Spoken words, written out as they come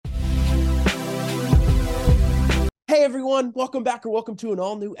Hey everyone, welcome back or welcome to an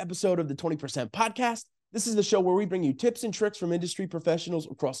all new episode of the 20% podcast. This is the show where we bring you tips and tricks from industry professionals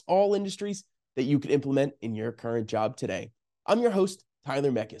across all industries that you can implement in your current job today. I'm your host,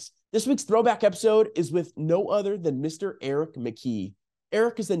 Tyler McKee. This week's throwback episode is with no other than Mr. Erik McKee.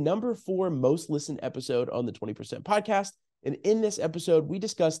 Erik is the number 4 most listened episode on the 20% podcast. And in this episode, we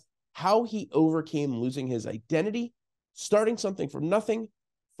discussed how he overcame losing his identity, starting something from nothing,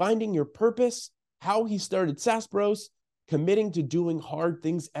 finding your purpose, how he started SaaS Bros, committing to doing hard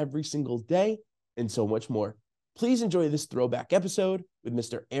things every single day, and so much more. Please enjoy this throwback episode with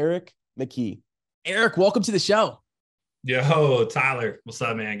Mr. Erik McKee. Erik, welcome to the show. Yo, Tyler. What's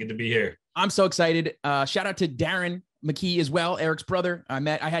up, man? Good to be here. I'm so excited. Shout out to Darren McKee as well, Eric's brother. I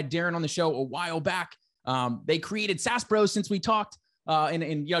had Darren on the show a while back. They created SaaS Bros since we talked,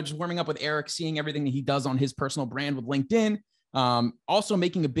 and just warming up with Erik, seeing everything that he does on his personal brand with LinkedIn. Also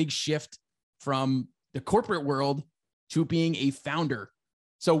making a big shift from the corporate world to being a founder.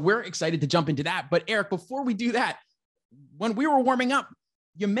 So we're excited to jump into that. But Erik, before we do that, when we were warming up,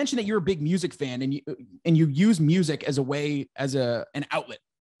 you mentioned that you're a big music fan and you use music as a way, as an outlet.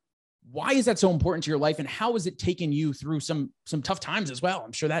 Why is that so important to your life? And how has it taken you through some tough times as well?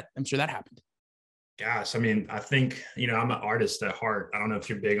 I'm sure that happened. Gosh, I mean, I think, I'm an artist at heart. I don't know if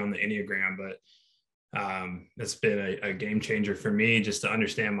you're big on the Enneagram, but it's been a game changer for me just to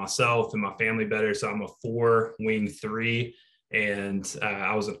understand myself and my family better. So I'm a 4 wing 3, and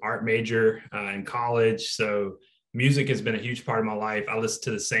I was an art major in college. So music has been a huge part of my life. I listen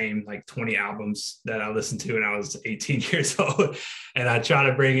to the same 20 albums that I listened to when I was 18 years old. And I try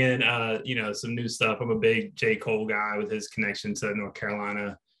to bring in, some new stuff. I'm a big J. Cole guy with his connection to North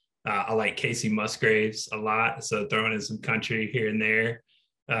Carolina. I like Casey Musgraves a lot. So throwing in some country here and there.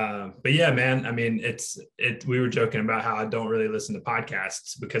 But yeah, man, I mean, we were joking about how I don't really listen to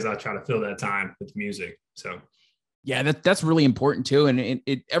podcasts because I try to fill that time with music. So yeah, that's really important too. And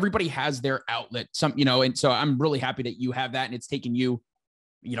everybody has their outlet, and so I'm really happy that you have that and it's taken you,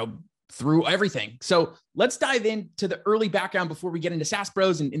 through everything. So let's dive into the early background before we get into SaaS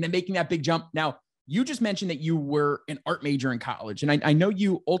Bros and then making that big jump. Now, you just mentioned that you were an art major in college, and I know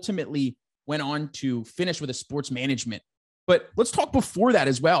you ultimately went on to finish with a sports management. But let's talk before that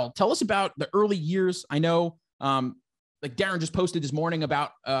as well. Tell us about the early years. I know, Darren just posted this morning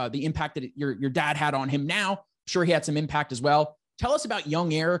about the impact that your dad had on him now. I'm sure he had some impact as well. Tell us about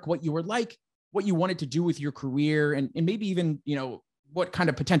young Erik, what you were like, what you wanted to do with your career, and maybe even, what kind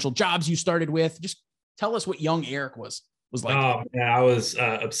of potential jobs you started with. Just tell us what young Erik was like. Oh, yeah, I was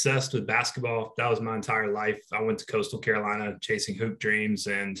obsessed with basketball. That was my entire life. I went to Coastal Carolina chasing hoop dreams,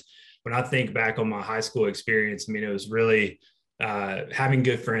 and when I think back on my high school experience, I mean, it was really having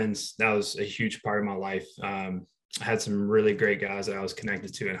good friends. That was a huge part of my life. I had some really great guys that I was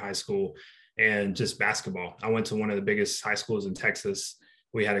connected to in high school, and just basketball. I went to one of the biggest high schools in Texas.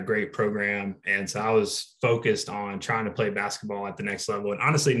 We had a great program. And so I was focused on trying to play basketball at the next level, and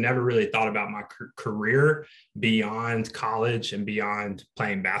honestly never really thought about my career beyond college and beyond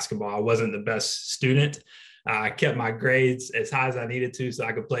playing basketball. I wasn't the best student. I kept my grades as high as I needed to so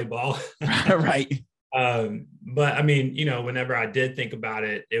I could play ball. Right. But I mean, whenever I did think about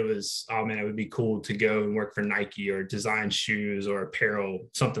it, it was, oh man, it would be cool to go and work for Nike or design shoes or apparel,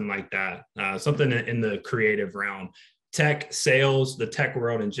 something like that. Something in the creative realm. Tech sales, the tech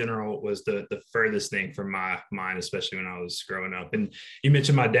world in general was the furthest thing from my mind, especially when I was growing up. And you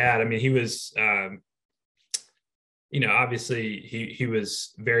mentioned my dad. I mean, he was, obviously he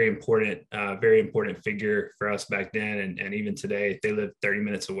was very important figure for us back then. And even today, they live 30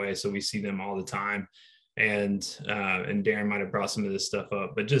 minutes away. So we see them all the time. And Darren might've brought some of this stuff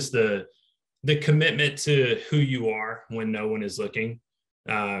up, but just the commitment to who you are when no one is looking,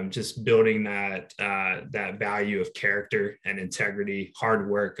 just building that value of character and integrity, hard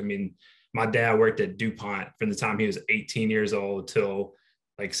work. I mean, my dad worked at DuPont from the time he was 18 years old till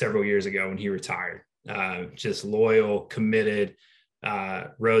several years ago when he retired. Just loyal, committed,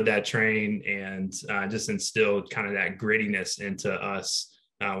 rode that train, and just instilled kind of that grittiness into us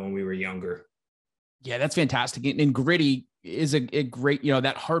when we were younger. Yeah, that's fantastic. And gritty is a great,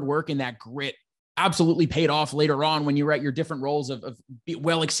 that hard work and that grit absolutely paid off later on when you were at your different roles of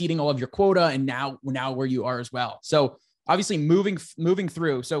well exceeding all of your quota, and now where you are as well. So obviously moving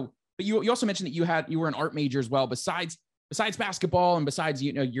through. So, but you also mentioned that you were an art major as well, besides basketball, and besides,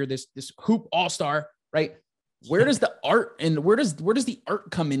 you're this hoop all-star, right? Where does the art and where does the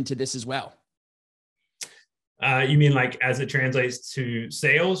art come into this as well? You mean as it translates to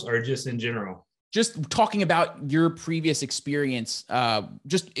sales or just in general? just talking about your previous experience,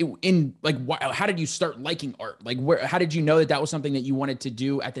 just in like, how did you start liking art? Like, how did you know that that was something that you wanted to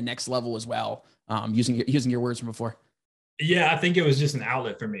do at the next level as well? Using your words from before. Yeah, I think it was just an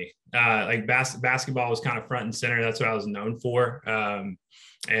outlet for me. Like basketball was kind of front and center. That's what I was known for.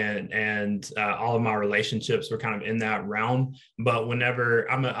 And all of my relationships were kind of in that realm. But whenever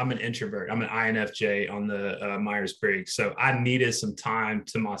I'm an introvert, I'm an INFJ on the Myers-Briggs. So I needed some time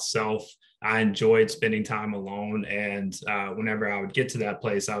to myself. I enjoyed spending time alone. And whenever I would get to that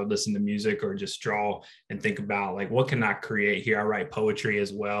place, I would listen to music or just draw and think about like, what can I create here? I write poetry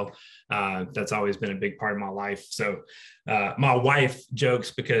as well. That's always been a big part of my life. So my wife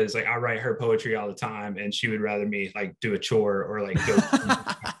jokes because like I write her poetry all the time and she would rather me like do a chore or like go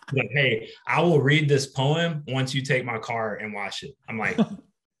like, hey, I will read this poem once you take my car and wash it. I'm like,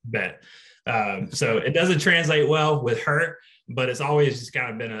 bet. So it doesn't translate well with her, but it's always just kind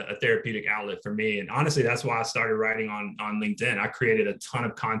of been a therapeutic outlet for me. And honestly, that's why I started writing on LinkedIn. I created a ton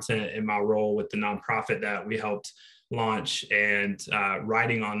of content in my role with the nonprofit that we helped launch, and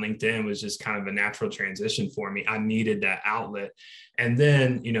writing on LinkedIn was just kind of a natural transition for me. I needed that outlet. And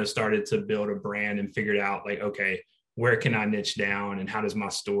then, started to build a brand and figured out like, okay, where can I niche down and how does my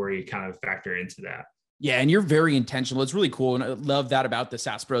story kind of factor into that? Yeah, and you're very intentional. It's really cool, and I love that about the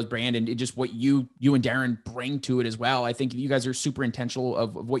Sass Bros brand and just what you and Darren bring to it as well. I think you guys are super intentional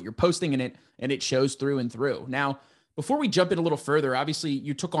of what you're posting in it, and it shows through and through. Now, before we jump in a little further, obviously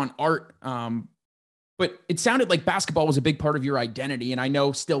you took on art, but it sounded like basketball was a big part of your identity, and I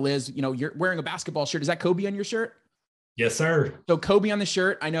know still is. You're wearing a basketball shirt. Is that Kobe on your shirt? Yes, sir. So Kobe on the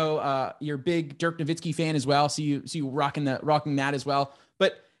shirt. I know you're a big Dirk Nowitzki fan as well. So you rocking that as well.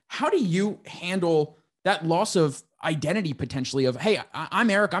 But how do you handle that loss of identity potentially of, hey, I'm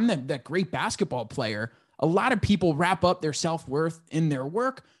Erik, I'm that great basketball player? A lot of people wrap up their self-worth in their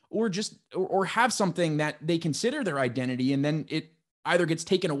work or have something that they consider their identity, and then it either gets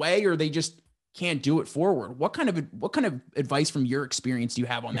taken away or they just can't do it forward. What kind of advice from your experience do you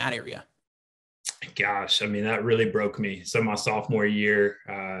have on that area? Gosh, I mean, that really broke me. So my sophomore year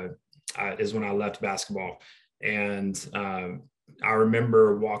is when I left basketball. And I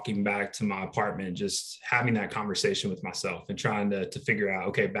remember walking back to my apartment, just having that conversation with myself and trying to figure out,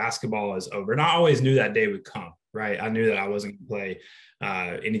 okay, basketball is over. And I always knew that day would come, right? I knew that I wasn't going to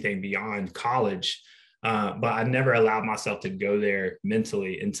play anything beyond college. But I never allowed myself to go there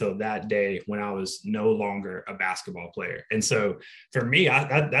mentally until that day when I was no longer a basketball player. And so for me,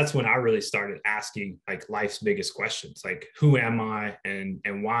 that's when I really started asking like life's biggest questions, like who am I and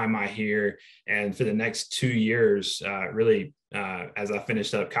why am I here? And for the next 2 years, as I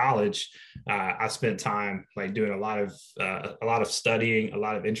finished up college, I spent time like doing a lot of studying, a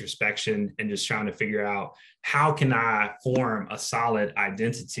lot of introspection, and just trying to figure out how can I form a solid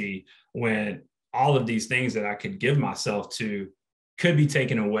identity when all of these things that I could give myself to could be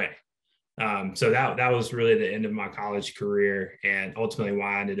taken away. So that was really the end of my college career, and ultimately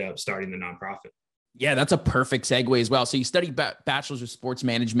why I ended up starting the nonprofit. Yeah, that's a perfect segue as well. So you studied bachelor's of sports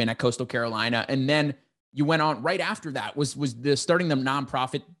management at Coastal Carolina, and then you went on right after that. Was the starting the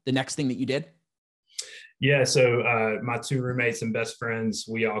nonprofit the next thing that you did? Yeah, so my 2 roommates and best friends,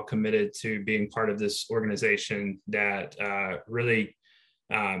 we all committed to being part of this organization that really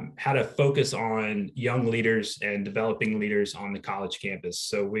had a focus on young leaders and developing leaders on the college campus.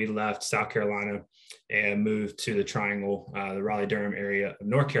 So we left South Carolina and moved to the Triangle, the Raleigh-Durham area of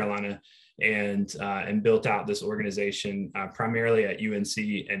North Carolina, and built out this organization primarily at UNC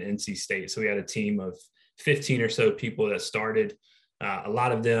and NC State. So we had a team of 15 or so people that started. A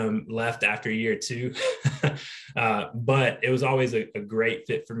lot of them left after year 2, but it was always a great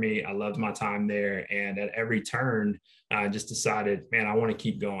fit for me. I loved my time there. And at every turn, I just decided, man, I want to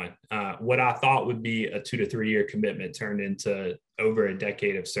keep going. What I thought would be a 2 to 3 year commitment turned into over a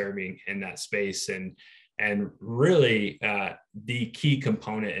decade of serving in that space. And really the key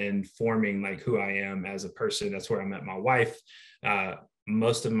component in forming like who I am as a person. That's where I met my wife.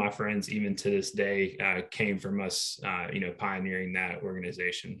 Most of my friends, even to this day, came from us, pioneering that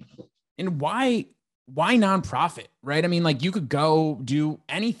organization. And why nonprofit, right? I mean, like you could go do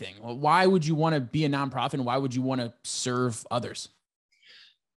anything. Why would you want to be a nonprofit, and why would you want to serve others?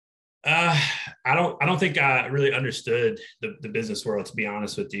 I don't think I really understood the business world, to be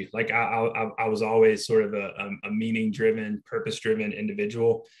honest with you. Like I was always sort of a meaning driven, purpose driven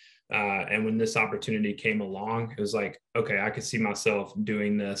individual. And when this opportunity came along, it was like, okay, I could see myself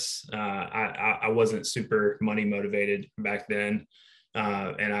doing this. I wasn't super money motivated back then.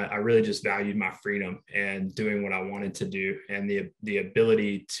 And I really just valued my freedom and doing what I wanted to do, and the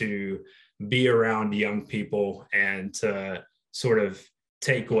ability to be around young people and to sort of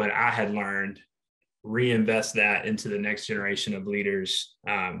take what I had learned reinvest that into the next generation of leaders,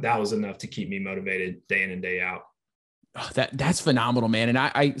 that was enough to keep me motivated day in and day out. Oh, that's phenomenal, man.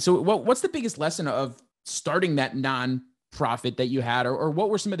 And so what's the biggest lesson of starting that nonprofit that you had, or what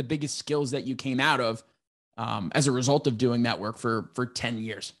were some of the biggest skills that you came out of as a result of doing that work for 10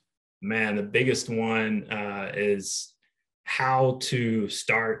 years? Man, the biggest one is how to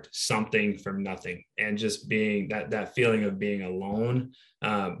start something from nothing, and just being that feeling of being alone,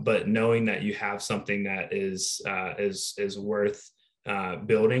 but knowing that you have something that is worth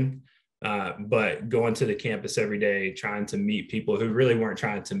building. But going to the campus every day, trying to meet people who really weren't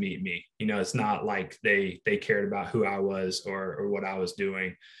trying to meet me. It's not like they cared about who I was or what I was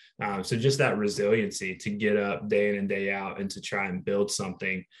doing. So just that resiliency to get up day in and day out and to try and build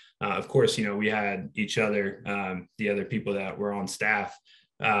something. Of course, we had each other, the other people that were on staff,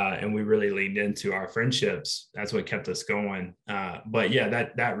 and we really leaned into our friendships. That's what kept us going. But yeah,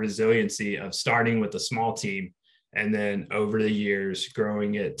 that resiliency of starting with a small team, and then over the years,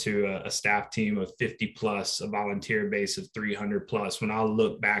 growing it to a staff team of 50 plus, a volunteer base of 300 plus. When I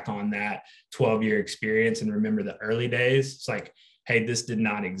look back on that 12-year experience and remember the early days, it's like, hey, this did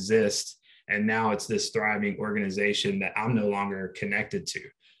not exist. And now it's this thriving organization that I'm no longer connected to.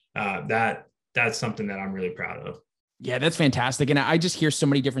 That's something that I'm really proud of. Yeah, that's fantastic. And I just hear so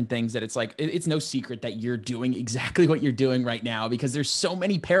many different things that it's like, it's no secret that you're doing exactly what you're doing right now, because there's so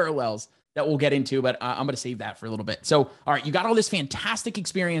many parallels that we'll get into, but I'm going to save that for a little bit. So, all right, you got all this fantastic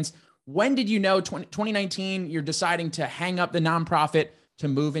experience. When did you know 2019, you're deciding to hang up the nonprofit to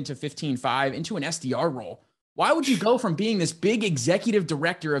move into 15.5 into an SDR role? Why would you go from being this big executive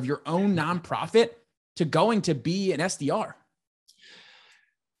director of your own nonprofit to going to be an SDR?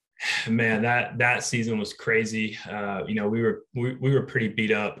 Man, that season was crazy. We were pretty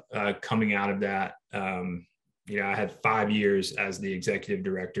beat up coming out of that. I had 5 years as the executive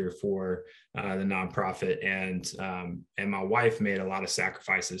director for the nonprofit, and my wife made a lot of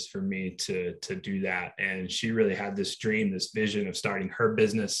sacrifices for me to do that. And she really had this dream, this vision of starting her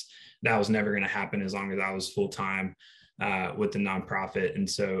business. That was never going to happen as long as I was full time with the nonprofit. And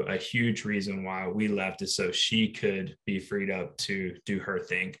so a huge reason why we left is so she could be freed up to do her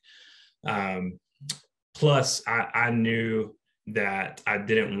thing. Plus, I knew that I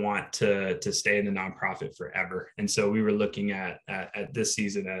didn't want to stay in the nonprofit forever. And so we were looking at this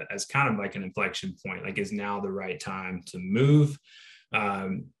season as kind of like an inflection point, like, is now the right time to move?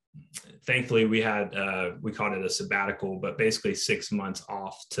 Thankfully, we called it a sabbatical, but basically 6 months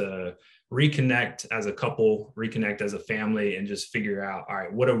off to reconnect as a couple, reconnect as a family, and just figure out, all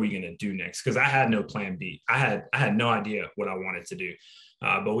right, what are we going to do next? Because I had no plan B. I had no idea what I wanted to do.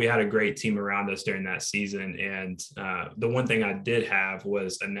 But we had a great team around us during that season. And the one thing I did have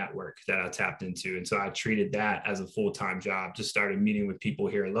was a network that I tapped into. And so I treated that as a full-time job, just started meeting with people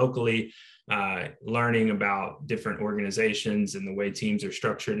here locally, learning about different organizations and the way teams are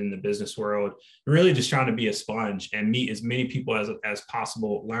structured in the business world, and really just trying to be a sponge and meet as many people as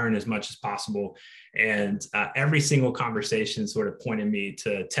possible, learn as much as possible. And every single conversation sort of pointed me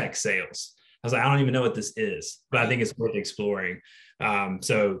to tech sales. I was like, I don't even know what this is, but I think it's worth exploring.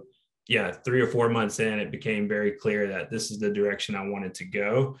 So yeah, 3 or 4 months in, it became very clear that this is the direction I wanted to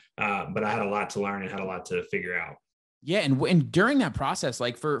go. But I had a lot to learn and had a lot to figure out. Yeah. And during that process,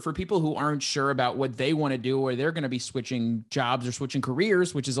 like for people who aren't sure about what they want to do, or they're going to be switching jobs or switching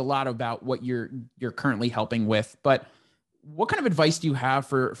careers, which is a lot about what you're currently helping with. But what kind of advice do you have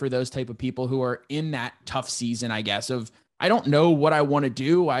for those type of people who are in that tough season, I guess, of, I don't know what I want to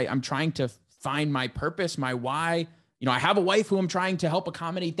do. I'm trying to find my purpose, my why. I have a wife who I'm trying to help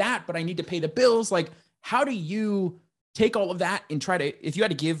accommodate that, but I need to pay the bills. Like, how do you take all of that and try to, if you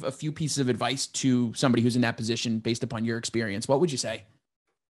had to give a few pieces of advice to somebody who's in that position based upon your experience, what would you say?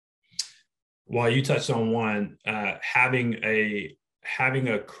 Well, you touched on one, having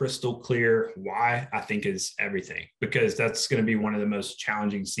a crystal clear why, I think, is everything, because that's going to be one of the most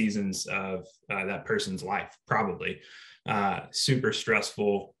challenging seasons of that person's life, probably. Super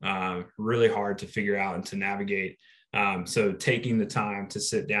stressful, really hard to figure out and to navigate. So taking the time to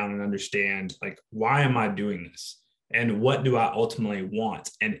sit down and understand, like, why am I doing this? And what do I ultimately want?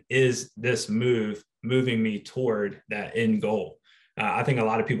 And is this moving me toward that end goal? I think a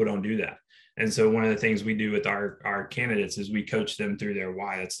lot of people don't do that. And so one of the things we do with our candidates is we coach them through their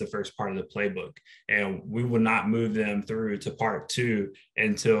why. That's the first part of the playbook. And we will not move them through to part 2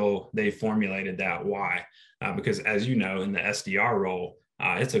 until they formulated that why. Because as you know, in the SDR role,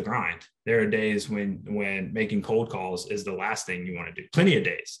 it's a grind. There are days when making cold calls is the last thing you want to do. Plenty of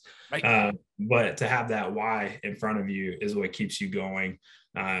days. Right. But to have that why in front of you is what keeps you going,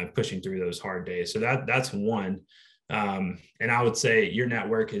 pushing through those hard days. So that's one. And I would say your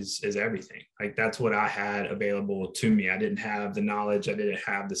network is everything. Like that's what I had available to me. I didn't have the knowledge. I didn't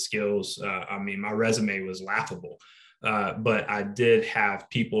have the skills. I mean, my resume was laughable, but I did have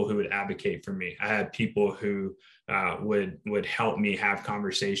people who would advocate for me. I had people who would help me have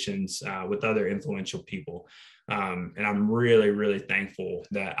conversations with other influential people. And I'm really, really thankful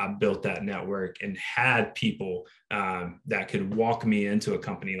that I built that network and had people that could walk me into a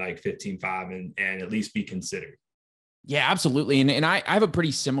company like 15-5 and at least be considered. Yeah, absolutely. And I have a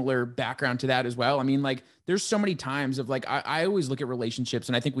pretty similar background to that as well. I mean, like there's so many times of like, I always look at relationships,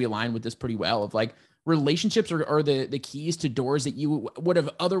 and I think we align with this pretty well, of like relationships are the keys to doors that you would have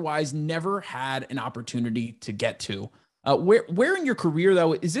otherwise never had an opportunity to get to. Where in your career though,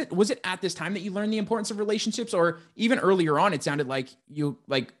 was it at this time that you learned the importance of relationships, or even earlier on? It sounded like you,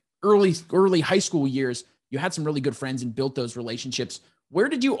 like early high school years, you had some really good friends and built those relationships. Where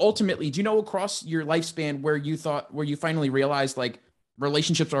did you ultimately, do you know, across your lifespan, where you finally realized like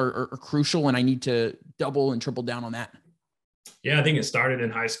relationships are crucial and I need to double and triple down on that? Yeah, I think it started in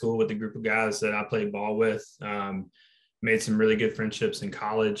high school with a group of guys that I played ball with. Made some really good friendships in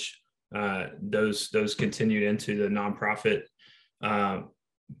college. Those continued into the nonprofit.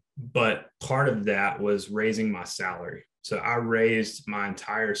 But part of that was raising my salary. So I raised my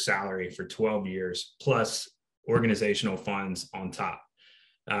entire salary for 12 years plus organizational funds on top.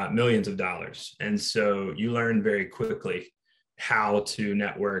 Millions of dollars. And so you learn very quickly how to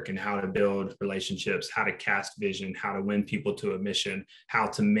network and how to build relationships, how to cast vision, how to win people to a mission, how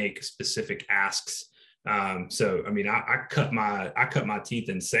to make specific asks. So, I mean, I cut my teeth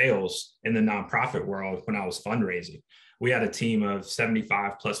in sales in the nonprofit world when I was fundraising. We had a team of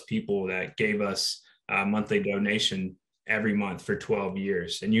 75 plus people that gave us a monthly donation every month for 12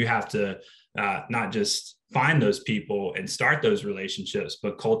 years. And you have to not just find those people and start those relationships,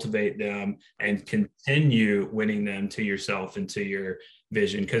 but cultivate them and continue winning them to yourself and to your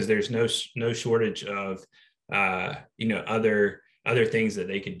vision. Because there's no shortage of other things that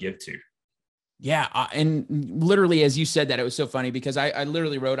they could give to. Yeah. And literally, as you said that, it was so funny because I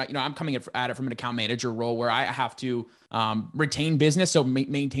literally wrote, I'm coming at it from an account manager role where I have to retain business. So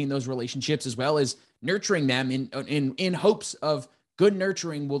maintain those relationships as well as nurturing them in hopes of good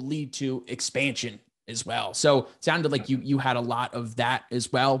nurturing will lead to expansion as well. So it sounded like you had a lot of that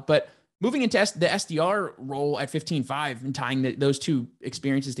as well. But moving into the SDR role at 15-5 and tying those two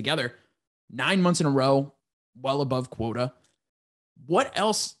experiences together, 9 months in a row, well above quota. What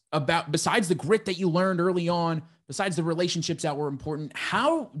else besides the grit that you learned early on, besides the relationships that were important,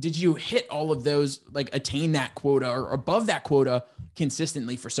 how did you hit all of those, like attain that quota or above that quota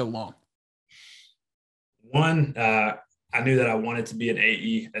consistently for so long? One, I knew that I wanted to be an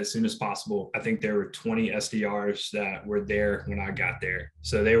AE as soon as possible. I think there were 20 SDRs that were there when I got there.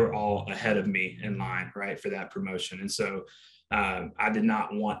 So they were all ahead of me in line, right, for that promotion. And so I did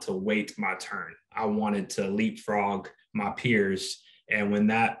not want to wait my turn. I wanted to leapfrog my peers. And when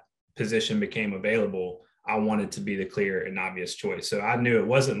that position became available, I wanted to be the clear and obvious choice. So I knew it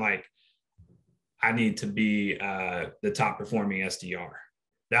wasn't like I need to be the top performing SDR.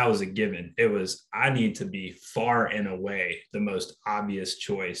 That was a given. It was, I need to be far and away the most obvious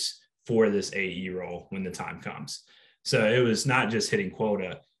choice for this AE role when the time comes. So it was not just hitting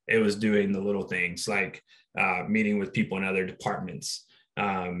quota. It was doing the little things like meeting with people in other departments,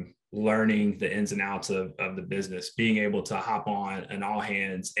 learning the ins and outs of the business, being able to hop on an all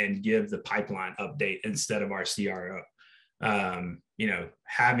hands and give the pipeline update instead of our CRO,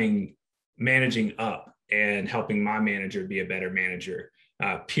 managing up and helping my manager be a better manager,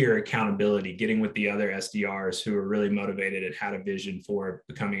 peer accountability, getting with the other SDRs who are really motivated and had a vision for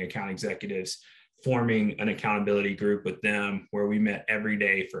becoming account executives, forming an accountability group with them where we met every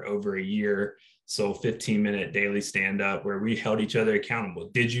day for over a year. So 15-minute daily stand-up where we held each other accountable.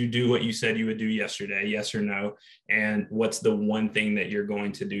 Did you do what you said you would do yesterday? Yes or no? And what's the one thing that you're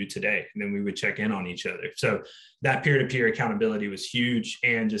going to do today? And then we would check in on each other. So that peer-to-peer accountability was huge.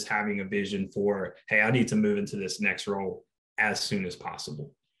 And just having a vision for, hey, I need to move into this next role as soon as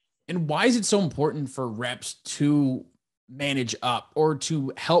possible. And why is it so important for reps to manage up or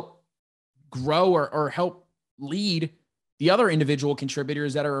to help grow or help lead the other individual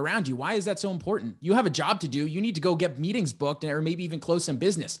contributors that are around you? Why is that so important? You have a job to do. You need to go get meetings booked or maybe even close some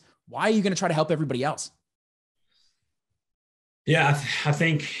business. Why are you going to try to help everybody else? Yeah, I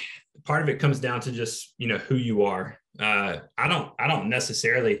think part of it comes down to just, who you are. I don't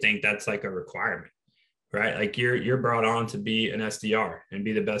necessarily think that's like a requirement, right? Like you're brought on to be an SDR and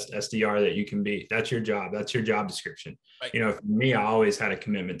be the best SDR that you can be. That's your job. That's your job description. Right. For me, I always had a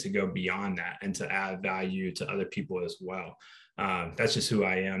commitment to go beyond that and to add value to other people as well. That's just who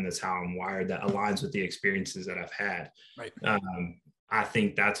I am. That's how I'm wired. That aligns with the experiences that I've had. Right. I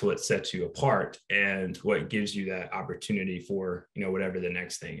think that's what sets you apart and what gives you that opportunity for, whatever the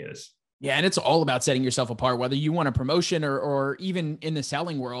next thing is. Yeah. And it's all about setting yourself apart, whether you want a promotion or even in the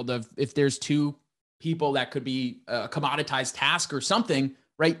selling world of if there's two people that could be a commoditized task or something,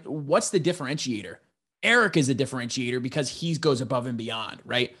 right? What's the differentiator? Erik is a differentiator because he goes above and beyond,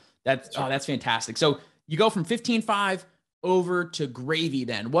 right? That's fantastic. So you go from 15.5 over to Gravy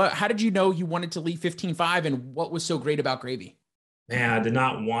then. How did you know you wanted to leave 15.5 and what was so great about Gravy? Man, I did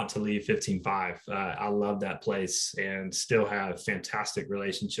not want to leave 15.5. I love that place and still have fantastic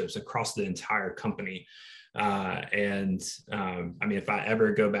relationships across the entire company. I mean, if I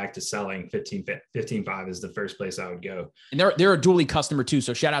ever go back to selling, 15.5 is the first place I would go. And they're a Dually customer too.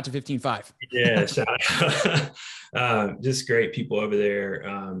 So shout out to 15.5. Yeah, shout out. Just great people over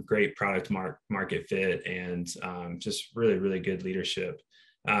there. Great product market fit, and just really, really good leadership.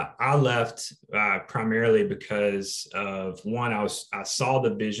 I left primarily because of one, I saw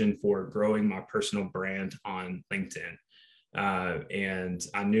the vision for growing my personal brand on LinkedIn. And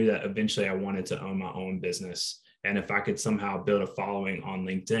I knew that eventually I wanted to own my own business. And if I could somehow build a following on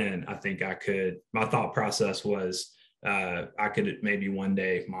LinkedIn, I think I could. My thought process was I could maybe one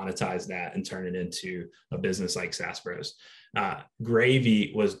day monetize that and turn it into a business like SaaS Bros.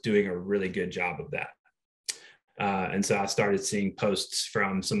 Gravy was doing a really good job of that. And so I started seeing posts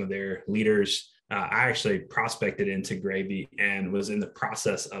from some of their leaders. I actually prospected into Gravy and was in the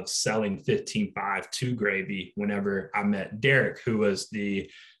process of selling 15.5 to Gravy whenever I met Derek, who was the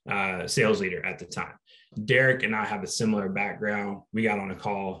sales leader at the time. Derek and I have a similar background. We got on a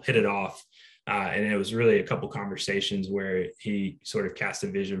call, hit it off. And it was really a couple conversations where he sort of cast a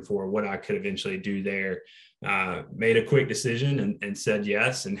vision for what I could eventually do there, made a quick decision and said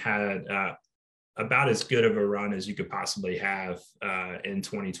yes, and had about as good of a run as you could possibly have in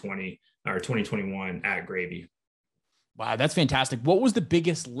 2020 or 2021 at Gravy. Wow, that's fantastic. What was the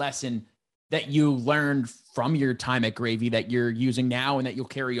biggest lesson that you learned from your time at Gravy that you're using now and that you'll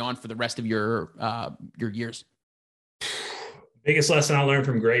carry on for the rest of your years? Biggest lesson I learned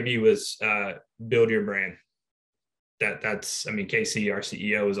from Gravy was build your brand. I mean, Casey, our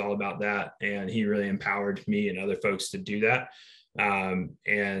CEO, was all about that, and he really empowered me and other folks to do that.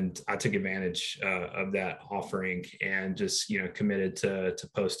 And I took advantage of that offering and just, committed to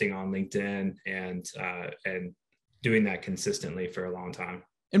posting on LinkedIn and doing that consistently for a long time.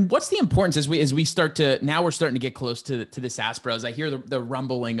 And what's the importance as we start to, now we're starting to get close to the SaaS Bros. I hear the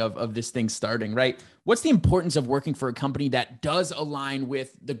rumbling of this thing starting, right? What's the importance of working for a company that does align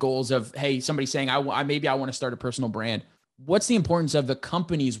with the goals of, hey, somebody saying, maybe I want to start a personal brand. What's the importance of the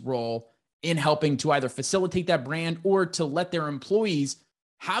company's role in helping to either facilitate that brand or to let their employees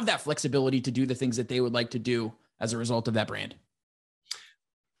have that flexibility to do the things that they would like to do as a result of that brand?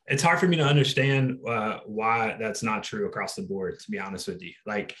 It's hard for me to understand why that's not true across the board, to be honest with you.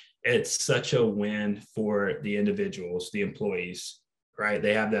 Like, it's such a win for the individuals, the employees, right?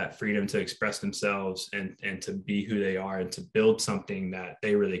 They have that freedom to express themselves and to be who they are and to build something that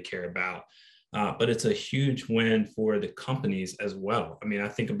they really care about. But it's a huge win for the companies as well. I mean, I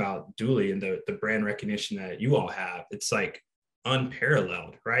think about Dually and the brand recognition that you all have. It's like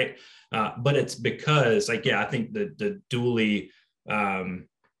unparalleled, right? But it's because, like, yeah, I think the Dually,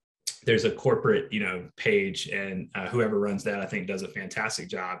 there's a corporate, page, and whoever runs that, I think, does a fantastic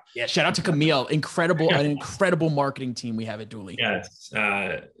job. Yeah, shout out to Camille. An incredible marketing team we have at Dually. Yes,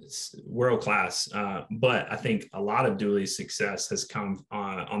 world class. But I think a lot of Dually's success has come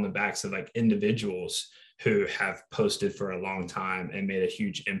on the backs of like individuals who have posted for a long time and made a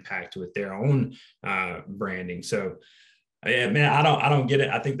huge impact with their own branding. So, yeah, man, I don't get it.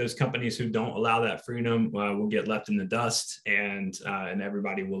 I think those companies who don't allow that freedom will get left in the dust, and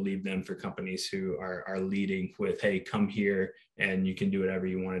everybody will leave them for companies who are leading with, hey, come here and you can do whatever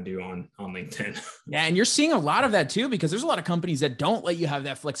you want to do on LinkedIn. Yeah, and you're seeing a lot of that too, because there's a lot of companies that don't let you have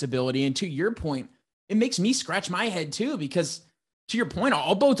that flexibility. And to your point, it makes me scratch my head too, because to your point,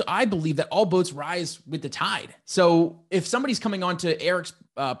 I believe that all boats rise with the tide. So if somebody's coming onto Erik's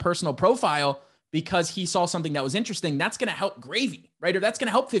personal profile because he saw something that was interesting, that's going to help Gravy, right? Or that's going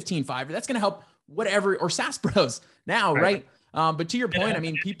to help 15.5, or that's going to help whatever, or SaaS Bros now, right? But to your point, I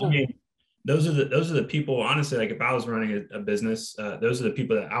mean, people. Those are the people, honestly, like if I was running a business, those are the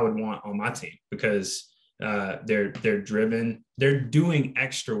people that I would want on my team, because they're driven, they're doing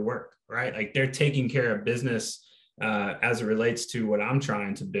extra work, right? Like they're taking care of business as it relates to what I'm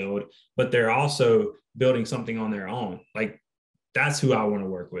trying to build, but they're also building something on their own. Like that's who I want to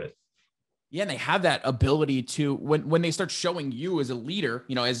work with. Yeah, and they have that ability to, when they start showing you as a leader,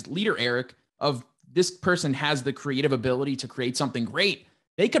 as leader, Erik, of this person has the creative ability to create something great,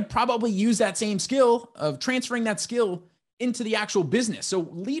 they could probably use that same skill of transferring that skill into the actual business. So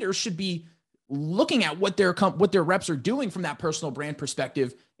leaders should be looking at what their reps are doing from that personal brand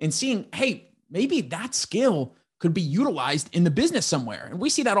perspective and seeing, hey, maybe that skill could be utilized in the business somewhere. And we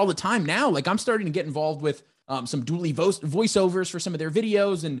see that all the time now. Like I'm starting to get involved with some Dooley voiceovers for some of their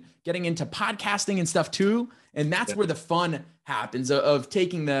videos and getting into podcasting and stuff too. And that's where the fun happens of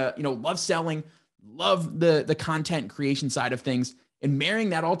taking the, love selling, love the content creation side of things and marrying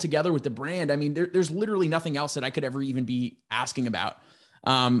that all together with the brand. I mean, there's literally nothing else that I could ever even be asking about.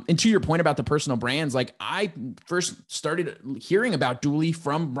 And to your point about the personal brands, like I first started hearing about Dooley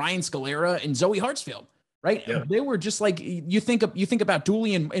from Ryan Scalera and Zoe Hartsfield, right? Yep. They were just like, you think about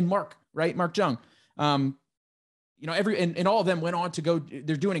Dooley and Mark, right? Mark Jung. And all of them went on to go,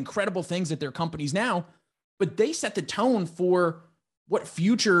 they're doing incredible things at their companies now, but they set the tone for what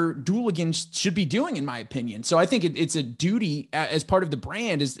future Dooligans should be doing, in my opinion. So I think it's a duty as part of the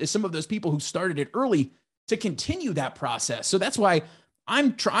brand as some of those people who started it early to continue that process. So that's why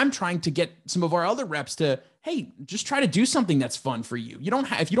I'm trying to get some of our other reps to, hey, just try to do something that's fun for you.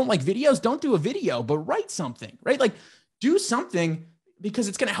 If you don't like videos, don't do a video, but write something, right? Like do something because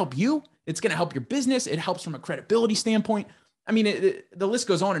it's going to help you. It's going to help your business. It helps from a credibility standpoint. I mean, the list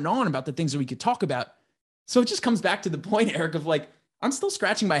goes on and on about the things that we could talk about. So it just comes back to the point, Eric, of like, I'm still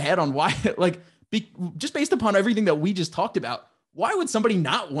scratching my head on why, just based upon everything that we just talked about, why would somebody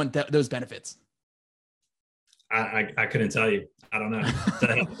not want those benefits? I couldn't tell you. I don't know.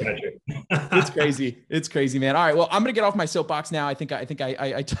 It's crazy. It's crazy, man. All right. Well, I'm going to get off my soapbox now. I think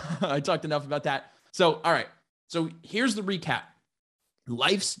I talked enough about that. So, all right. So here's the recap.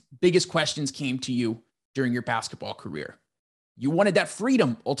 Life's biggest questions came to you during your basketball career. You wanted that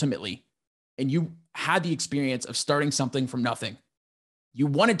freedom ultimately, and you had the experience of starting something from nothing. You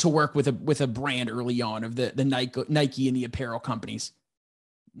wanted to work with a brand early on of the Nike and the apparel companies.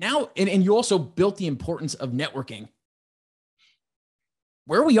 Now, and you also built the importance of networking.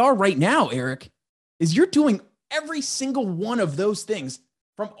 Where we are right now, Eric, is you're doing every single one of those things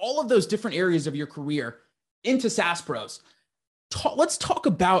from all of those different areas of your career into SaaS Pros. Let's talk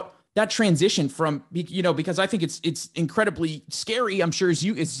about that transition from, because I think it's incredibly scary. I'm sure as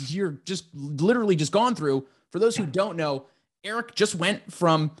you're just literally just gone through. For those who don't know, Erik just went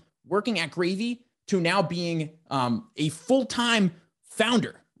from working at Gravy to now being a full-time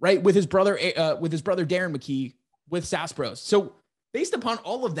founder, right? With his brother Darren McKee with SaaS Pros. So based upon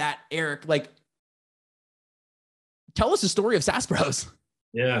all of that, Erik, like, tell us the story of SaaS Pros.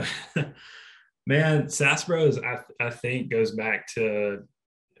 Yeah, man, SaaS Bros, I think goes back to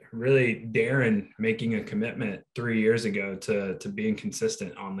really Darren making a commitment 3 years ago to being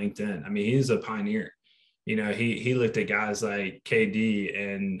consistent on LinkedIn. I mean, he's a pioneer. He looked at guys like KD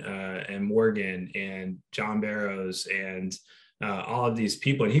and Morgan and John Barrows and all of these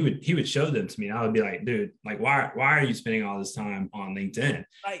people, and he would show them to me, and I would be like, dude, like why are you spending all this time on LinkedIn?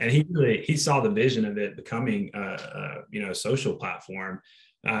 Right. And he saw the vision of it becoming a social platform,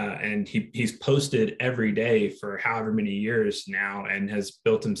 and he's posted every day for however many years now and has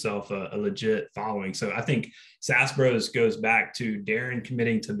built himself a legit following. So I think SaaS Bros goes back to Darren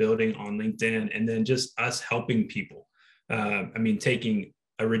committing to building on LinkedIn, and then just us helping people. Taking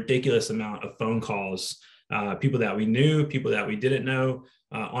a ridiculous amount of phone calls, people that we knew, people that we didn't know,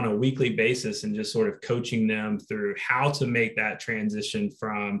 on a weekly basis, and just sort of coaching them through how to make that transition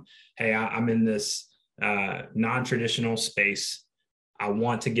from, hey, I'm in this non-traditional space. I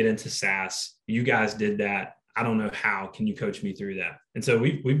want to get into SaaS. You guys did that. I don't know how. Can you coach me through that? And so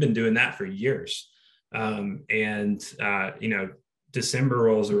we've been doing that for years. December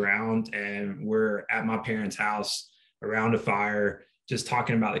rolls around and we're at my parents' house around a fire, just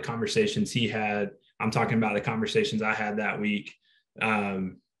talking about the conversations he had. I'm talking about the conversations I had that week.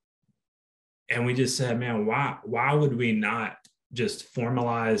 And we just said, man, why would we not just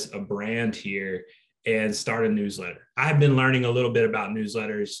formalize a brand here and start a newsletter? I've been learning a little bit about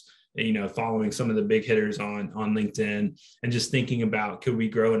newsletters, following some of the big hitters on LinkedIn, and just thinking about, could we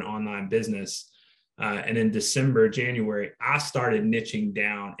grow an online business? And in January, I started niching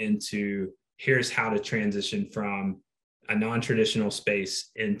down into, here's how to transition from a non-traditional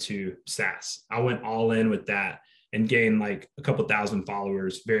space into SaaS. I went all in with that and gained like a couple thousand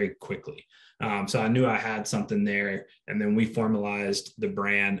followers very quickly. So I knew I had something there, and then we formalized the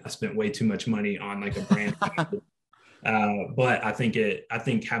brand. I spent way too much money on like a brand, but I think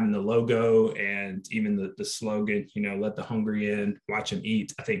having the logo and even the slogan, let the hungry in, watch them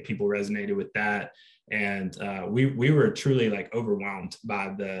eat. I think people resonated with that, and we were truly like overwhelmed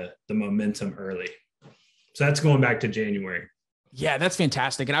by the momentum early. So that's going back to January. Yeah, that's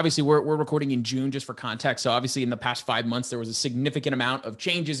fantastic. And obviously we're recording in June just for context. So obviously in the past 5 months, there was a significant amount of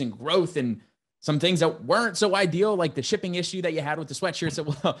changes and growth and some things that weren't so ideal, like the shipping issue that you had with the sweatshirt.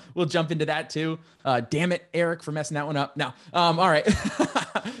 So we'll jump into that too. Damn it, Eric, for messing that one up. No. All right.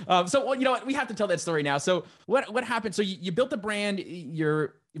 So, well, you know what? We have to tell that story now. So what happened? So you built the brand.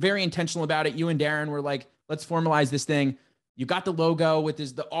 You're very intentional about it. You and Darren were like, let's formalize this thing. You got the logo with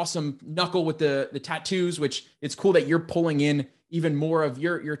the awesome knuckle with the tattoos, which it's cool that you're pulling in even more of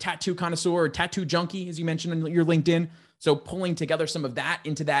your tattoo connoisseur or tattoo junkie, as you mentioned on your LinkedIn. So pulling together some of that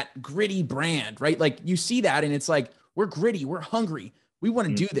into that gritty brand, right? Like you see that and it's like, we're gritty, we're hungry, we want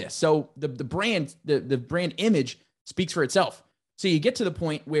to do this. So the brand, the brand image speaks for itself. So you get to the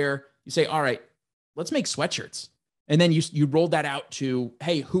point where you say, all right, let's make sweatshirts. And then you roll that out to,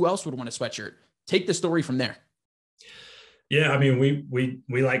 hey, who else would want a sweatshirt? Take the story from there. Yeah, I mean,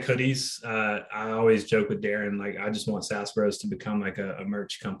 we like hoodies. I always joke with Darren, like I just want Sass Bros to become like a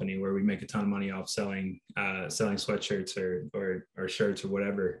merch company where we make a ton of money off selling sweatshirts or shirts or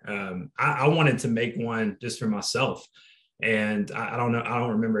whatever. I wanted to make one just for myself, and I don't know, I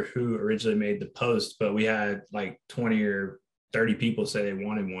don't remember who originally made the post, but we had like 20 or 30 people say they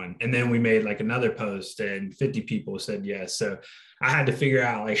wanted one, and then we made like another post, and 50 people said yes. So I had to figure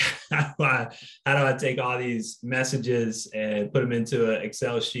out like how do I take all these messages and put them into an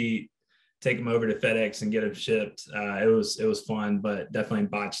Excel sheet, take them over to FedEx and get them shipped. It was fun, but definitely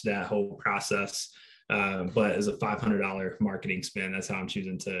botched that whole process. But as a $500 marketing spend, that's how I'm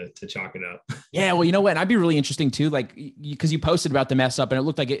choosing to chalk it up. Yeah, well, you know what? I'd be really interesting too, like because you posted about the mess up, and it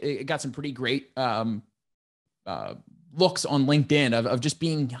looked like it got some pretty great looks on LinkedIn of just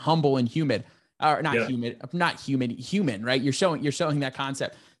being humble and human. Or not human, right? You're showing that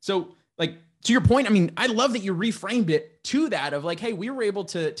concept. So like, to your point, I mean, I love that you reframed it to that of like, hey, we were able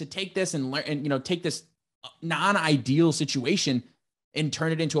to take this and learn and, you know, take this non-ideal situation and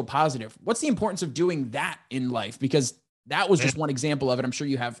turn it into a positive. What's the importance of doing that in life? Because that was just one example of it. I'm sure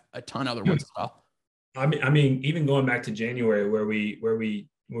you have a ton of other ones as well. I mean, even going back to January where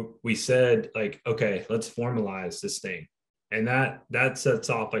we said like, okay, let's formalize this thing. And that sets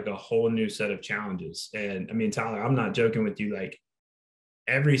off like a whole new set of challenges. And I mean, Tyler, I'm not joking with you. Like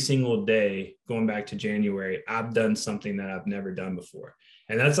every single day going back to January, I've done something that I've never done before.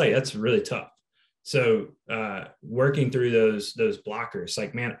 And that's really tough. So working through those blockers,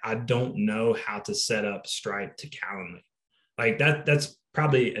 like, man, I don't know how to set up Stripe to Calendly. Like that's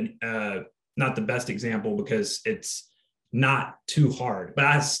probably not the best example because it's not too hard, but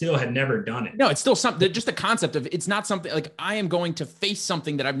I still had never done it. No, it's still something, just the concept of it's not something like I am going to face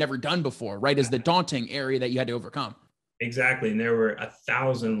something that I've never done before, right? Is the daunting area that you had to overcome. Exactly. And there were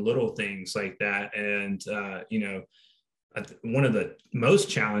 1,000 little things like that. And, you know, one of the most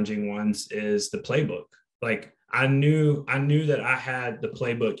challenging ones is the playbook. Like I knew that I had the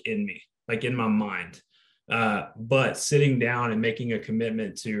playbook in me, like in my mind. But sitting down and making a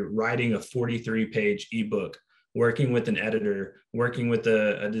commitment to writing a 43-page ebook, working with an editor, working with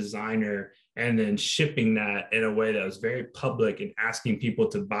a designer, and then shipping that in a way that was very public and asking people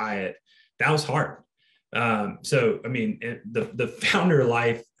to buy it, that was hard. So, I mean, the founder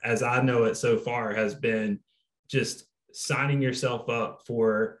life, as I know it so far, has been just signing yourself up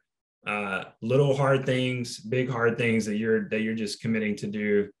for little hard things, big hard things that you're just committing to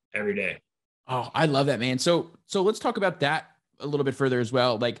do every day. Oh, I love that, man. So let's talk about that a little bit further as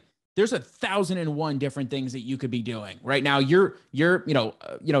well. Like there's 1,001 different things that you could be doing right now. You're,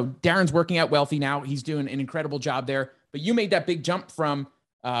 Darren's working at Wealthy now. He's doing an incredible job there, but you made that big jump from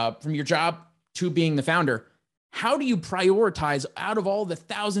your job to being the founder. How do you prioritize out of all the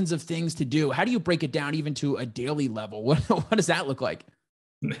thousands of things to do? How do you break it down even to a daily level? What does that look like?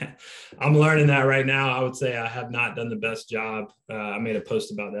 I'm learning that right now. I would say I have not done the best job. I made a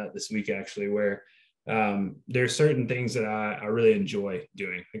post about that this week, actually, where there's certain things that I really enjoy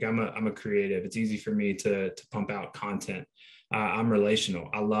doing. Like I'm a creative. It's easy for me to pump out content. I'm relational.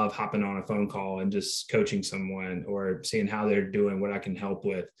 I love hopping on a phone call and just coaching someone or seeing how they're doing, what I can help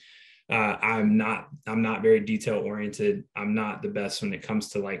with. I'm not very detail oriented. I'm not the best when it comes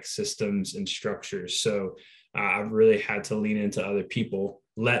to like systems and structures. So I've really had to lean into other people,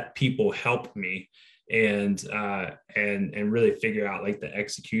 let people help me, and really figure out like the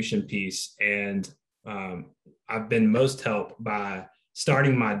execution piece. And I've been most helped by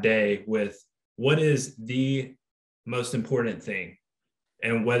starting my day with what is the most important thing.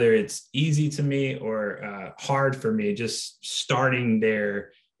 And whether it's easy to me or hard for me, just starting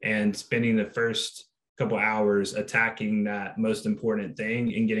there and spending the first couple hours attacking that most important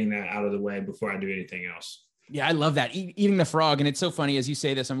thing and getting that out of the way before I do anything else. Yeah, I love that. Eating the frog. And it's so funny as you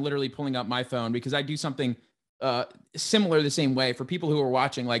say this, I'm literally pulling up my phone because I do something similar the same way for people who are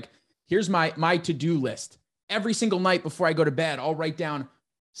watching. Like, here's my to-do list. Every single night before I go to bed, I'll write down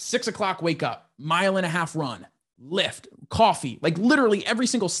 6 o'clock, wake up, 1.5 mile run, lift, coffee, like literally every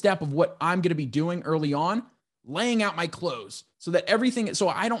single step of what I'm going to be doing early on, laying out my clothes so that everything, so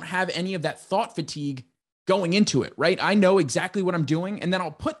I don't have any of that thought fatigue going into it, right? I know exactly what I'm doing. And then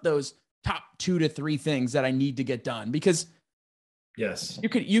I'll put those top 2 to 3 things that I need to get done, because yes,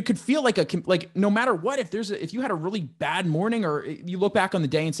 you could feel like no matter what, if you had a really bad morning, or you look back on the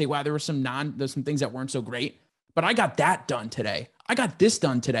day and say, wow, there's some things that weren't so great, but I got that done today. I got this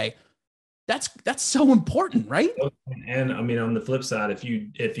done today. That's so important, right? And I mean, on the flip side, if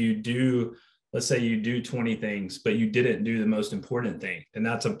you do, let's say you do 20 things, but you didn't do the most important thing, then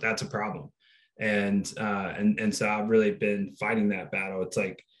that's a problem. And so I've really been fighting that battle. It's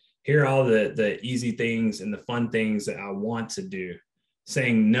like, here are all the easy things and the fun things that I want to do,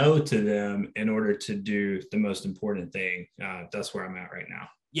 saying no to them in order to do the most important thing. That's where I'm at right now.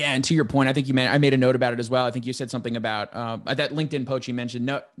 Yeah. And to your point, I think I made a note about it as well. I think you said something about that LinkedIn post you mentioned,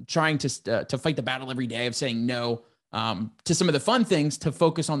 no, trying to fight the battle every day of saying no to some of the fun things, to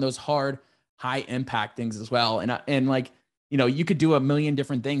focus on those hard, high impact things as well. And like, you could do a million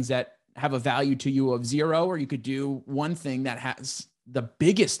different things that have a value to you of 0, or you could do one thing that has the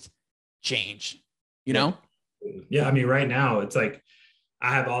biggest change, know? Yeah. I mean, right now it's like,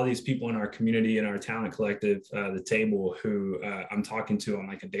 I have all these people in our community, in our talent collective, the table, who I'm talking to on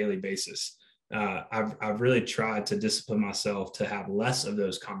like a daily basis. I've really tried to discipline myself to have less of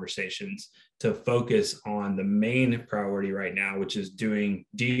those conversations, to focus on the main priority right now, which is doing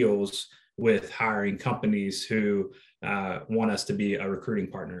deals with hiring companies who want us to be a recruiting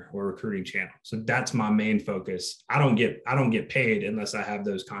partner or recruiting channel. So that's my main focus. I don't get paid unless I have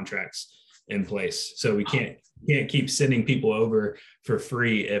those contracts in place. So we can't keep sending people over for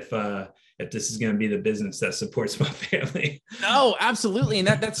free if this is going to be the business that supports my family. No, absolutely. And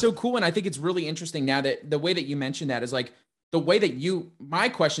that's so cool. And I think it's really interesting now that the way that you mentioned that is like the way that my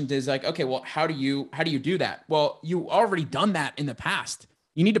question is like, okay, well, how do you do that? Well, you already done that in the past.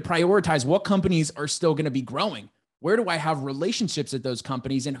 You need to prioritize what companies are still going to be growing. Where do I have relationships at those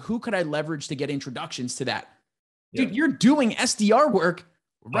companies, and who could I leverage to get introductions to that? Dude, yep. You're doing SDR work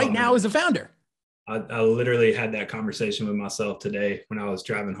right now as a founder. I literally had that conversation with myself today when I was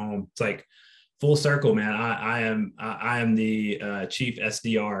driving home. It's like full circle, man. I am the chief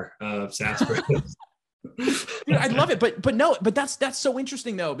SDR of SaaS Bros. Dude, I love it. But that's so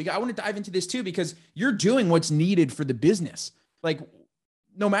interesting though, because I want to dive into this too, because you're doing what's needed for the business. Like,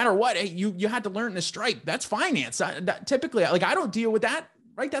 no matter what, hey, you had to learn the Stripe. That's finance. Typically, like, I don't deal with that,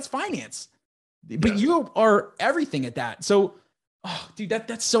 right? That's finance. But you are everything at that. So, dude,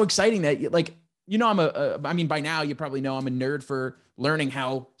 that's so exciting that, like, I mean, by now you probably know I'm a nerd for learning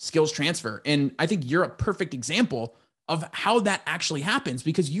how skills transfer. And I think you're a perfect example of how that actually happens,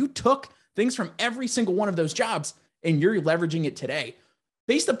 because you took things from every single one of those jobs and you're leveraging it today.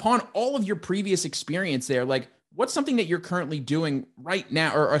 Based upon all of your previous experience there, like, what's something that you're currently doing right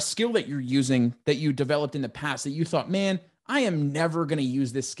now, or a skill that you're using that you developed in the past that you thought, man, I am never going to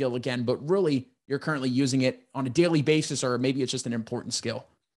use this skill again, but really you're currently using it on a daily basis, or maybe it's just an important skill?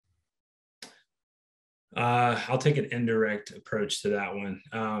 I'll take an indirect approach to that one.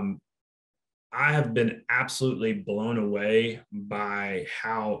 I have been absolutely blown away by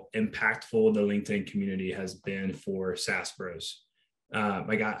how impactful the LinkedIn community has been for SaaS Bros.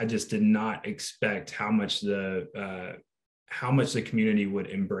 Like, I just did not expect how much the community would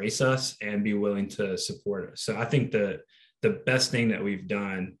embrace us and be willing to support us. So I think the best thing that we've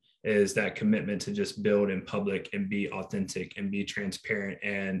done is that commitment to just build in public and be authentic and be transparent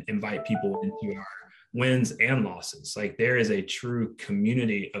and invite people into our wins and losses. Like, there is a true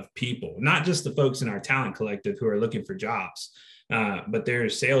community of people, not just the folks in our talent collective who are looking for jobs, but there are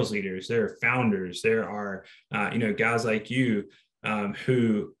sales leaders, there are founders, there are guys like you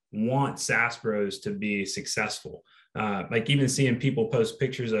who want SaaS Bros to be successful. Like, even seeing people post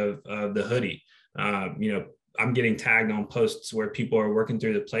pictures of the hoodie. I'm getting tagged on posts where people are working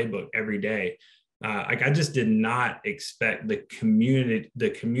through the playbook every day. Like, I just did not expect the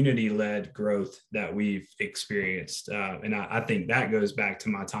community-led growth that we've experienced. And I think that goes back to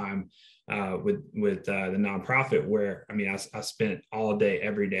my time with the nonprofit, where, I mean, I spent all day,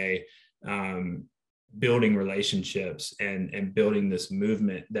 every day, building relationships and building this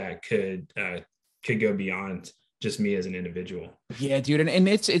movement that could go beyond just me as an individual. Yeah, dude. And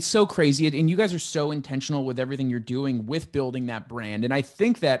it's so crazy. And you guys are so intentional with everything you're doing with building that brand. And I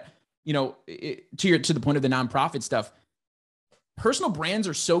think that, to the point of the nonprofit stuff, personal brands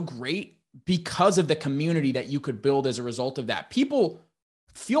are so great because of the community that you could build as a result of that. People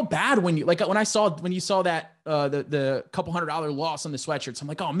feel bad when you, like when you saw that, the couple $100 loss on the sweatshirts, I'm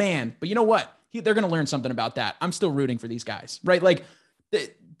like, oh man, but you know what? They're going to learn something about that. I'm still rooting for these guys, right? Like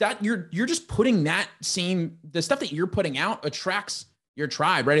that you're just putting the stuff that you're putting out attracts your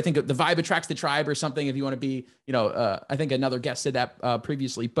tribe, right? I think the vibe attracts the tribe or something, if you want to be, I think another guest said that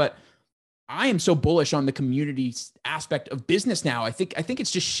previously, but I am so bullish on the community aspect of business now. I think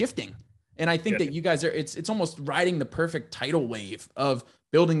it's just shifting. And I think that you guys it's almost riding the perfect tidal wave of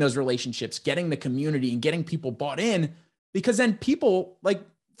building those relationships, getting the community and getting people bought in, because then people, like,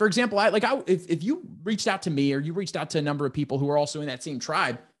 for example, if you reached out to me or you reached out to a number of people who are also in that same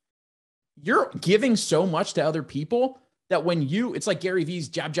tribe, you're giving so much to other people that when it's like Gary V's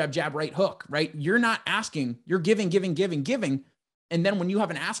jab, jab, jab, right hook, right? You're not asking, you're giving, giving, giving, giving. And then when you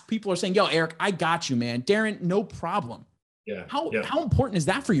have an ask, people are saying, yo, Eric, I got you, man. Darren, no problem. Yeah. How important is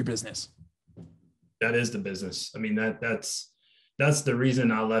that for your business? That is the business. I mean, that's the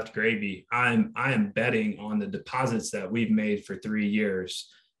reason I left Gravy. I am betting on the deposits that we've made for 3 years,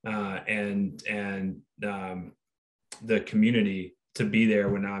 and the community to be there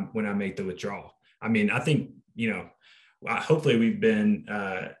when I make the withdrawal. I mean, I think, hopefully we've been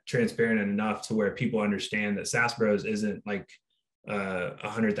transparent enough to where people understand that SaaS Bros isn't like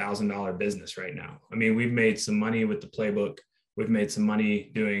 $100,000 business right now. I mean, we've made some money with the playbook. We've made some money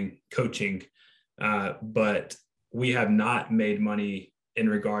doing coaching, but we have not made money in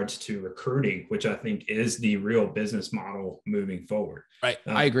regards to recruiting, which I think is the real business model moving forward. Right.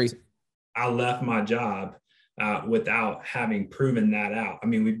 I agree. I left my job without having proven that out. I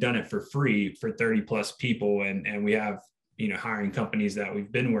mean, we've done it for free for 30 plus people, and we have, hiring companies that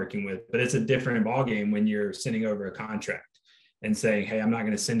we've been working with, but it's a different ballgame when you're sending over a contract and saying, hey, I'm not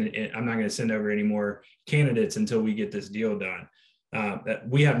going to send over any more candidates until we get this deal done. That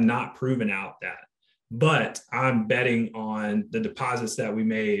we have not proven out that, but I'm betting on the deposits that we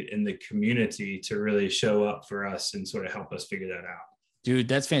made in the community to really show up for us and sort of help us figure that out. Dude,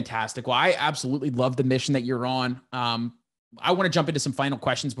 that's fantastic. Well, I absolutely love the mission that you're on. I want to jump into some final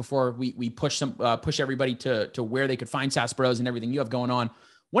questions before we push everybody to where they could find SaaS Bros and everything you have going on.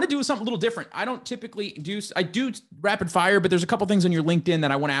 Want to do something a little different. I don't typically I do rapid fire, but there's a couple things on your LinkedIn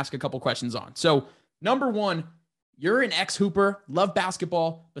that I want to ask a couple questions on. So number one, you're an ex-hooper, love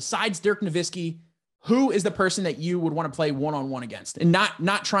basketball. Besides Dirk Nowitzki, who is the person that you would want to play one-on-one against? And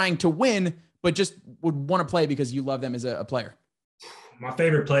not trying to win, but just would want to play because you love them as a player. My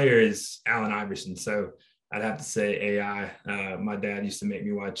favorite player is Allen Iverson. So I'd have to say AI. My dad used to make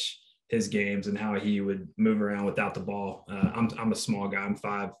me watch his games and how he would move around without the ball. I'm a small guy. I'm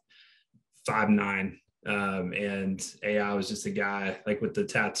 5'9", and AI was just a guy like with the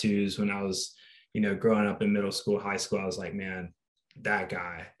tattoos. When I was, growing up in middle school, high school, I was like, man, that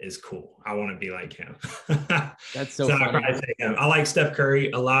guy is cool. I want to be like him. That's so funny. I'd probably say him. I like Steph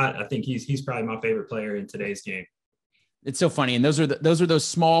Curry a lot. I think he's probably my favorite player in today's game. It's so funny. And those are those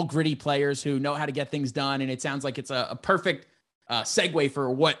small, gritty players who know how to get things done. And it sounds like it's a perfect segue for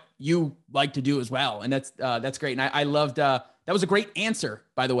what you like to do as well. And that's great. And I loved, that was a great answer,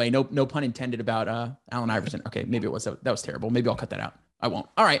 by the way. No pun intended about Allen Iverson. Okay. Maybe it was, that was terrible. Maybe I'll cut that out. I won't.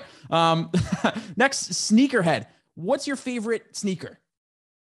 All right. Next, sneakerhead. What's your favorite sneaker?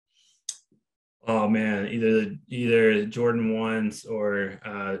 Oh man, either Jordan 1s or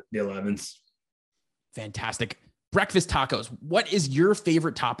the 11s. Fantastic. Breakfast tacos. What is your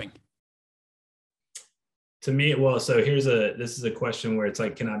favorite topping? To me, well, so this is a question where it's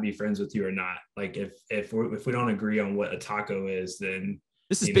like, can I be friends with you or not? Like if we don't agree on what a taco is, then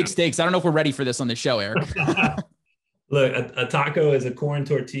this is big stakes. I don't know if we're ready for this on the show, Eric. Look, a taco is a corn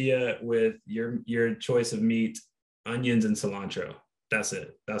tortilla with your choice of meat, onions, and cilantro. That's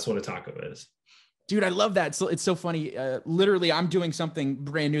it. That's what a taco is. Dude, I love that. So it's so funny. Literally, I'm doing something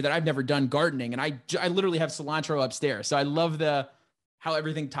brand new that I've never done, gardening, and I literally have cilantro upstairs. So I love how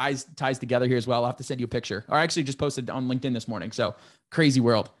everything ties together here as well. I'll have to send you a picture. Or I actually just posted on LinkedIn this morning. So crazy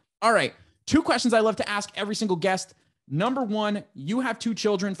world. All right. 2 questions I love to ask every single guest. Number 1, you have 2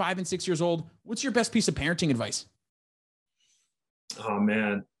 children, 5 and 6 years old. What's your best piece of parenting advice? Oh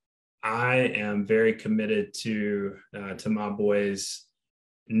man, I am very committed to my boys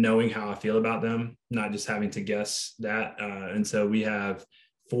knowing how I feel about them, not just having to guess that. And so we have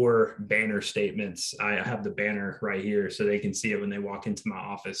 4 banner statements. I have the banner right here so they can see it when they walk into my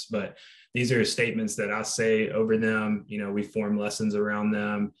office. But these are statements that I say over them. We form lessons around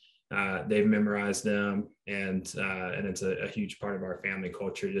them. They've memorized them, and it's a huge part of our family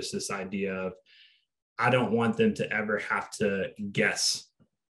culture. Just this idea of, I don't want them to ever have to guess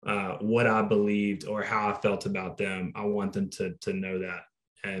what I believed or how I felt about them. I want them to know that,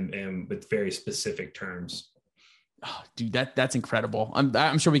 and with very specific terms. Oh, dude, that's incredible.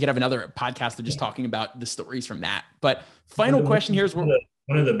 I'm sure we could have another podcast of just talking about the stories from that. But final question here is one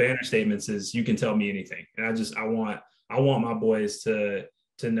of the banner statements is you can tell me anything. And I want my boys to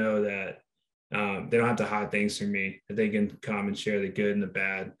know that they don't have to hide things from me, that they can come and share the good and the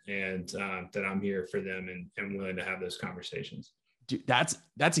bad, and that I'm here for them and willing to have those conversations. Dude, that's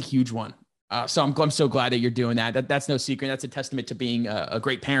a huge one. So I'm so glad that you're doing that. That's no secret. That's a testament to being a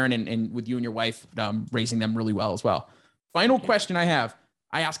great parent and with you and your wife raising them really well as well. Final question I have.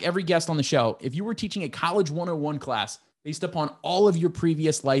 I ask every guest on the show, if you were teaching a college 101 class based upon all of your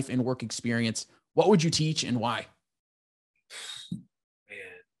previous life and work experience, what would you teach and why?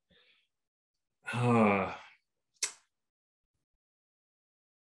 Man.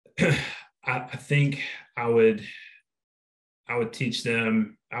 I think I would teach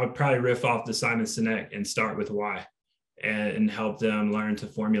them. I would probably riff off the Simon Sinek and start with why, and help them learn to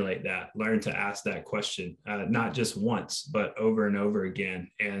formulate that, learn to ask that question, not just once, but over and over again,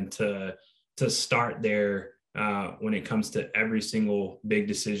 and to start there when it comes to every single big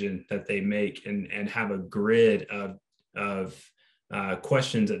decision that they make, and have a grid of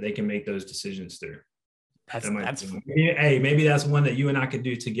questions that they can make those decisions through. Maybe that's one that you and I could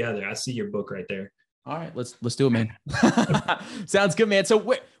do together. I see your book right there. All right, let's do it, man. Sounds good, man.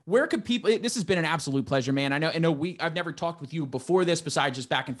 So where could people, this has been an absolute pleasure, man. I know I've never talked with you before this, besides just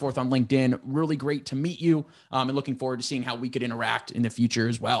back and forth on LinkedIn. Really great to meet you. And looking forward to seeing how we could interact in the future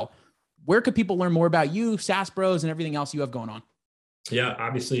as well. Where could people learn more about you, SaaS Bros, and everything else you have going on? Yeah,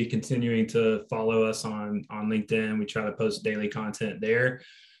 obviously continuing to follow us on LinkedIn. We try to post daily content there.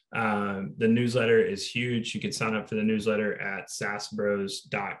 The newsletter is huge. You can sign up for the newsletter at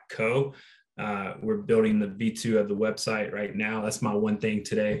saasbros.co. We're building the V2 of the website right now. That's my one thing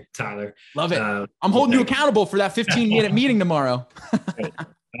today, Tyler. Love it. I'm holding you accountable for that 15-minute meeting tomorrow.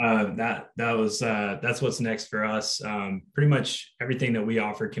 That's what's next for us. Pretty much everything that we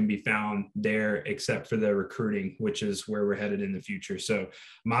offer can be found there, except for the recruiting, which is where we're headed in the future. So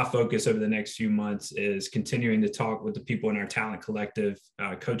my focus over the next few months is continuing to talk with the people in our talent collective,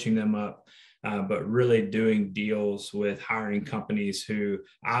 coaching them up, but really doing deals with hiring companies who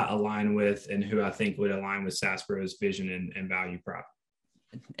I align with and who I think would align with SaaS Bros' vision and value prop.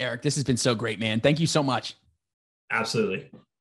 Erik, this has been so great, man. Thank you so much. Absolutely.